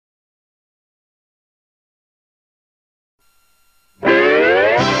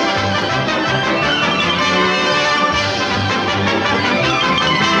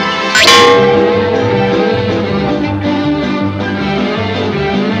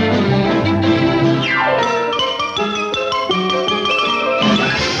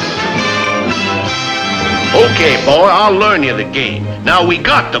Okay, boy, I'll learn you the game. Now, we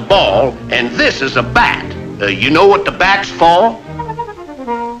got the ball, and this is a bat. You know what the bat's for?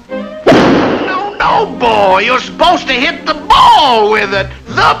 No, boy, you're supposed to hit the ball with it.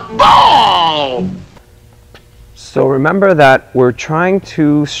 The ball! So remember that we're trying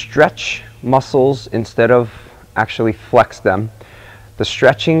to stretch muscles instead of actually flex them. The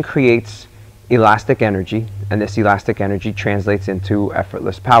stretching creates elastic energy, and this elastic energy translates into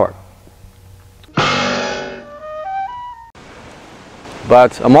effortless power.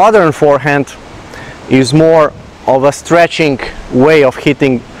 But a modern forehand is more of a stretching way of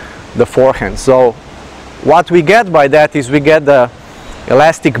hitting the forehand. So what we get by that is we get the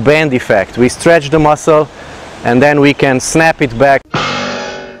elastic band effect. We stretch the muscle and then we can snap it back.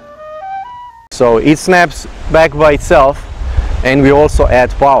 So it snaps back by itself, and we also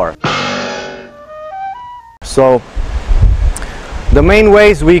add power. So the main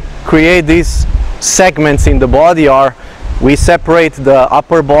ways we create these segments in the body are we separate the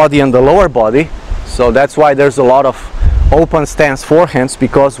upper body and the lower body. So that's why there's a lot of open stance forehands,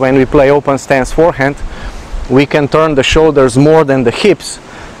 because when we play open stance forehand we can turn the shoulders more than the hips,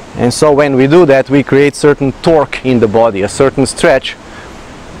 and so when we do that we create certain torque in the body, a certain stretch,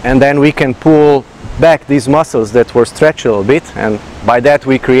 and then we can pull back these muscles that were stretched a little bit, and by that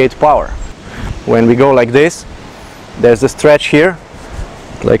we create power. When we go like this, there's a stretch here,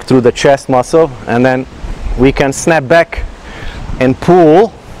 like through the chest muscle, and then we can snap back and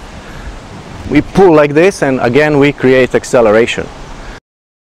pull. We pull like this, and again we create acceleration.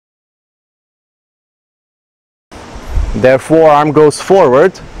 Their forearm goes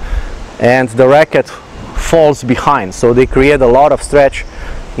forward and the racket falls behind, so they create a lot of stretch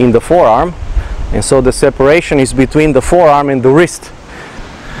in the forearm, and so the separation is between the forearm and the wrist.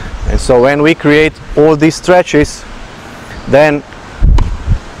 And so when we create all these stretches, then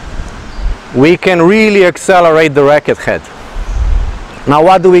we can really accelerate the racket head. Now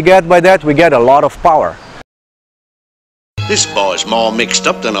what do we get by that? We get a lot of power. This boy's more mixed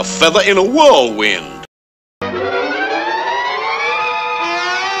up than a feather in a whirlwind.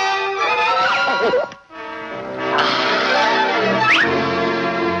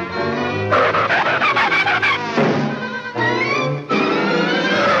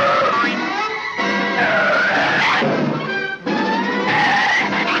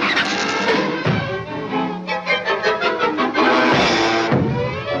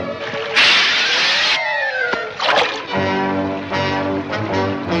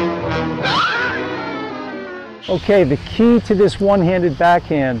 Okay, the key to this one-handed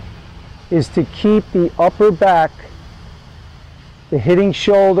backhand is to keep the upper back, the hitting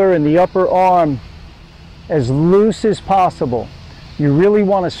shoulder and the upper arm as loose as possible. You really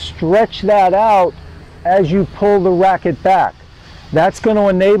want to stretch that out as you pull the racket back. That's going to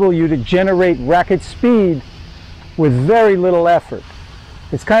enable you to generate racket speed with very little effort.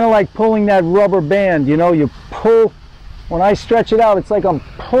 It's kind of like pulling that rubber band, you know, you pull, when I stretch it out, it's like I'm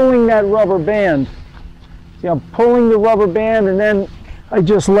pulling that rubber band. See, I'm pulling the rubber band and then I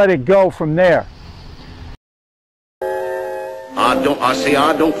just let it go from there.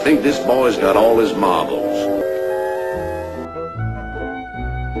 I don't think this boy's got all his marbles.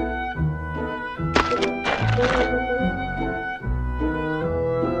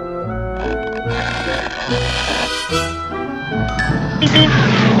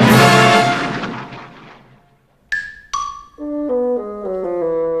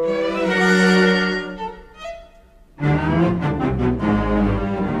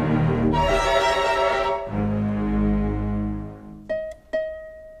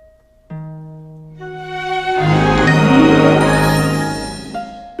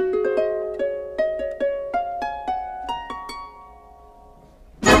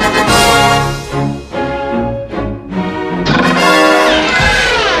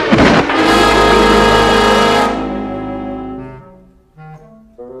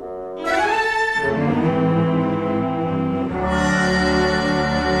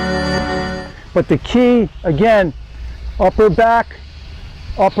 But the key, again, upper back,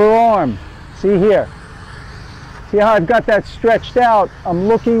 upper arm. See here. See how I've got that stretched out? I'm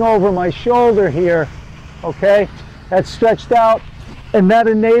looking over my shoulder here, okay? That's stretched out, and that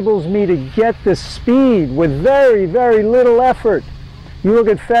enables me to get the speed with very, very little effort. You look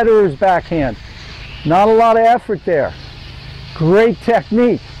at Federer's backhand. Not a lot of effort there. Great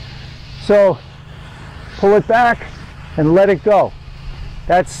technique. So, pull it back and let it go.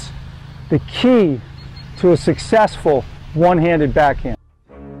 That's the key to a successful one-handed backhand.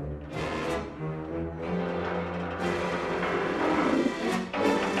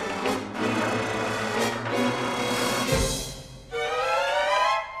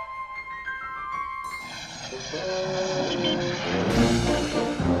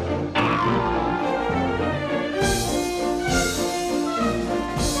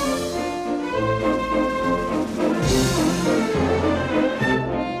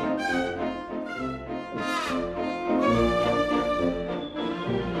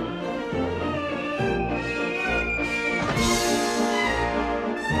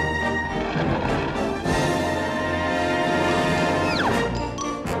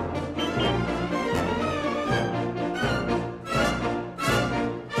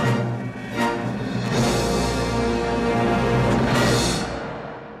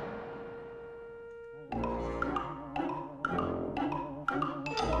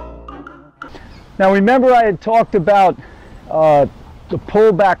 Now remember I had talked about the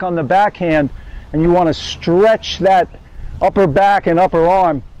pullback on the backhand, and you want to stretch that upper back and upper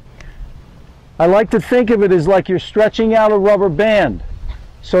arm. I like to think of it as like you're stretching out a rubber band.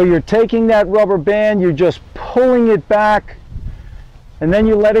 So you're taking that rubber band, you're just pulling it back, and then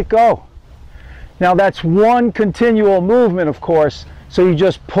you let it go. Now that's one continual movement, of course, so you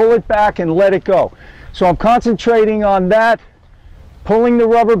just pull it back and let it go. So I'm concentrating on that, pulling the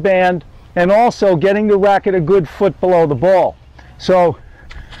rubber band, and also getting the racket a good foot below the ball. So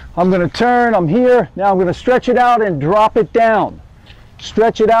I'm going to turn, I'm here, now I'm going to stretch it out and drop it down.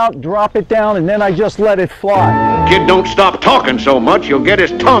 Stretch it out, drop it down, and then I just let it fly. Kid don't stop talking so much, you'll get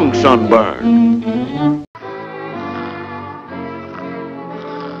his tongue sunburned.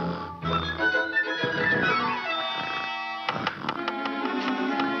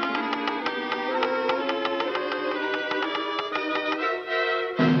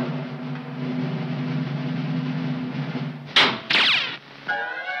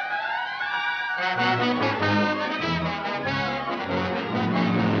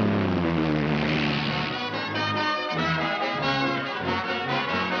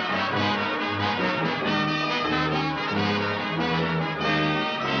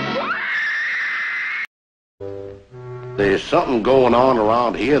 There's something going on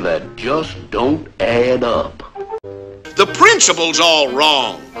around here that just don't add up. The principle's all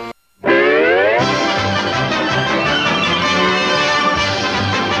wrong.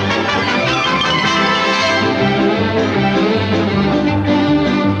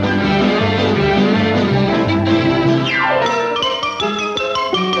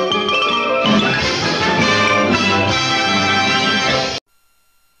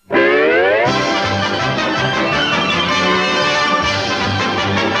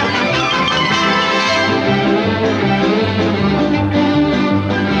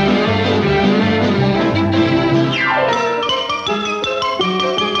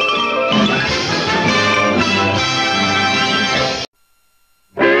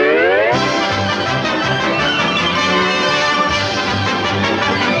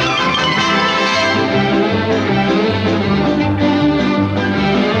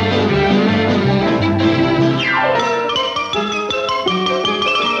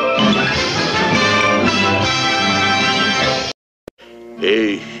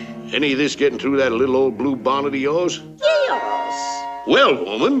 Hey, any of this getting through that little old blue bonnet of yours? Yes. Well,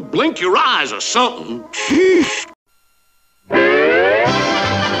 woman, blink your eyes or something.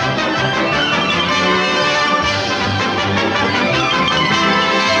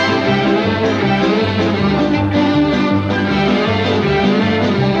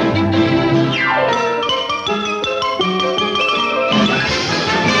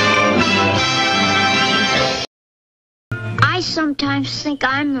 I sometimes think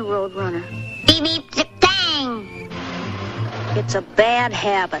I'm the road runner. Beep, beep, zip, dang. It's a bad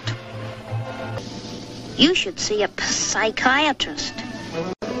habit. You should see a psychiatrist.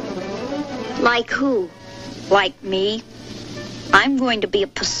 Like who? Like me. I'm going to be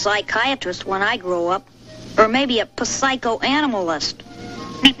a psychiatrist when I grow up. Or maybe a psychoanalyst.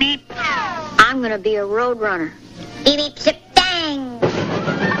 Beep, beep. I'm going to be a road runner. Beep, beep, zip, dang.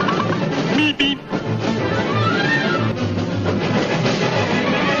 Beep, beep.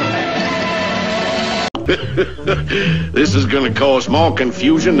 This is gonna cause more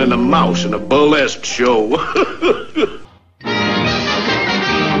confusion than a mouse in a burlesque show.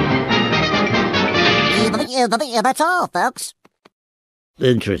 Yeah, that's all, folks.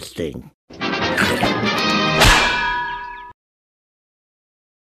 Interesting.